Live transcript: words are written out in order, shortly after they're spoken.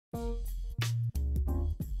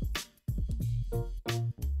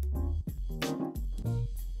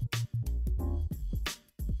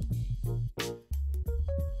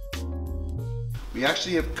We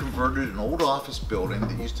actually have converted an old office building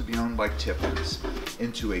that used to be owned by Tiffany's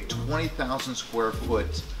into a 20,000 square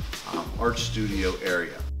foot art studio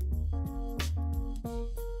area.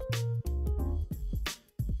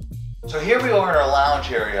 So here we are in our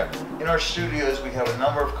lounge area. In our studios, we have a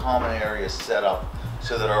number of common areas set up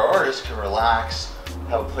so that our artists can relax,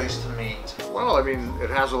 have a place to meet. Well, I mean,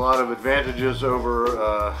 it has a lot of advantages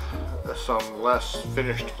over some less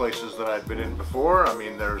finished places that I've been in before. I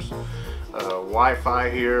mean, there's Wi-Fi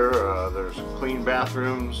here, there's clean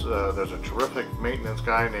bathrooms, there's a terrific maintenance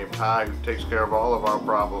guy named Ty who takes care of all of our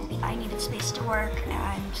problems. I needed space to work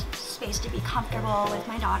and space to be comfortable with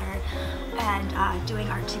my daughter and doing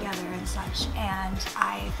art together and such. And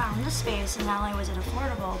I found this space, and not only was it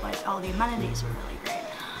affordable, but all the amenities were really great.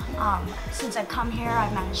 Since I've come here,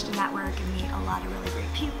 I've managed to network and meet a lot of really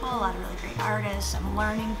great people, a lot of really great artists. I'm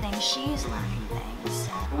learning things, she's learning things.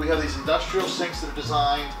 So. We have these industrial sinks that are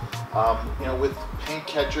designed, with paint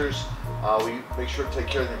catchers. We make sure to take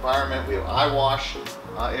care of the environment. We have eye wash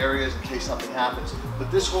areas in case something happens.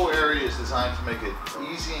 But this whole area is designed to make it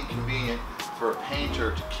easy and convenient for a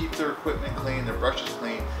painter to keep their equipment clean, their brushes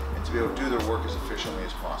clean, and to be able to do their work as efficiently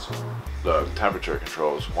as possible. The temperature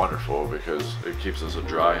control is wonderful because it keeps us a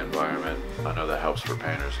dry environment. I know that helps for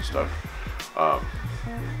painters and stuff.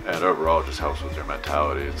 And overall, it just helps with your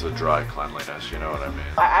mentality. It's a dry cleanliness, you know what I mean?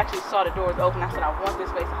 I actually saw the doors open. I said, I want this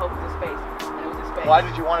space. I hope it's this space. And it was this space. Why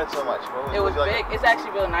did you want it so much? It was big. It's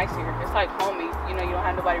actually really nice here. It's like homey. You know, you don't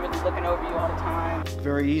have nobody really looking over you all the time.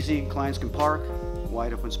 Very easy. Clients can park.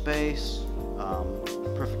 Wide open space.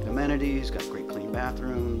 Perfect amenities. Got great clean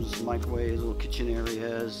bathrooms, microwaves, little kitchen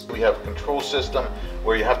areas. We have a control system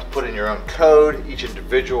where you have to put in your own code. Each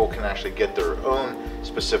individual can actually get their own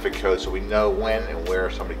specific code, so we know when and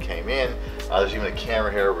where somebody came in. There's even a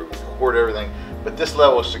camera here, we record everything. But this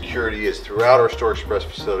level of security is throughout our STORExpress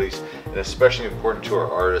facilities, and especially important to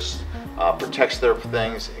our artists. Protects their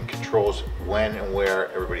things and controls when and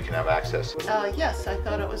where everybody can have access. Yes, I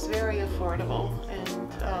thought it was very affordable,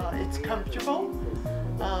 and it's comfortable,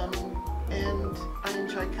 and I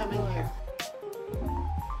enjoy coming here.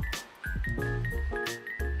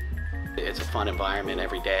 It's a fun environment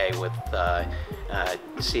every day with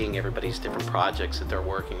seeing everybody's different projects that they're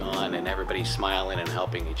working on, and everybody smiling and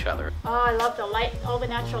helping each other. Oh, I love the light, all the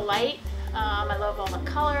natural light. I love all the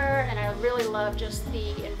color, and I really love just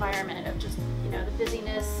the environment of just, the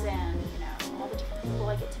busyness and, all the different people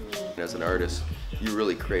I get to meet. As an artist, you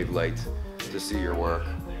really crave light to see your work,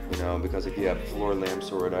 because if you have floor lamps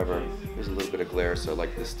or whatever, there's a little bit of glare, so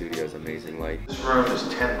like this studio has amazing light. This room is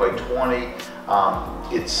 10 by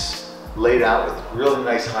 20. It's laid out with really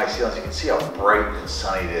nice high ceilings. You can see how bright and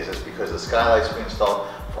sunny it is. It's because the skylight's being installed.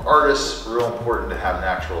 For artists, real important to have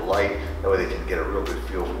natural light. That way they can get a real good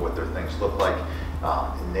feel for what their things look like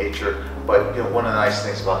in nature. But one of the nice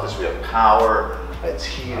things about this, we have power. It's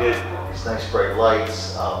heated. These nice bright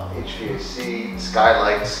lights, HVAC,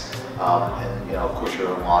 skylights, and of course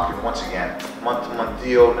you're unlocking. Once again, month-to-month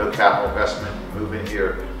deal, no capital investment. Move in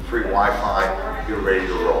here, free Wi-Fi. You're ready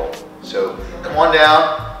to roll. So come on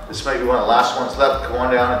down. This might be one of the last ones left. Come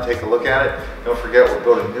on down and take a look at it. Don't forget, we're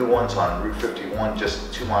building new ones on Route 51,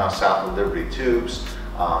 just 2 miles south of Liberty Tubes,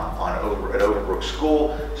 at Overbrook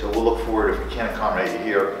School. So we'll look forward, if we can't accommodate you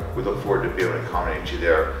here, we look forward to being able to accommodate you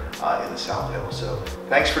there in the South Hill. So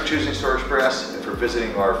thanks for choosing STORExpress and for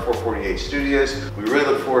visiting our 448 studios. We really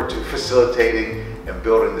look forward to facilitating and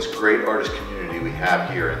building this great artist community we have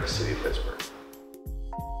here in the city of Pittsburgh.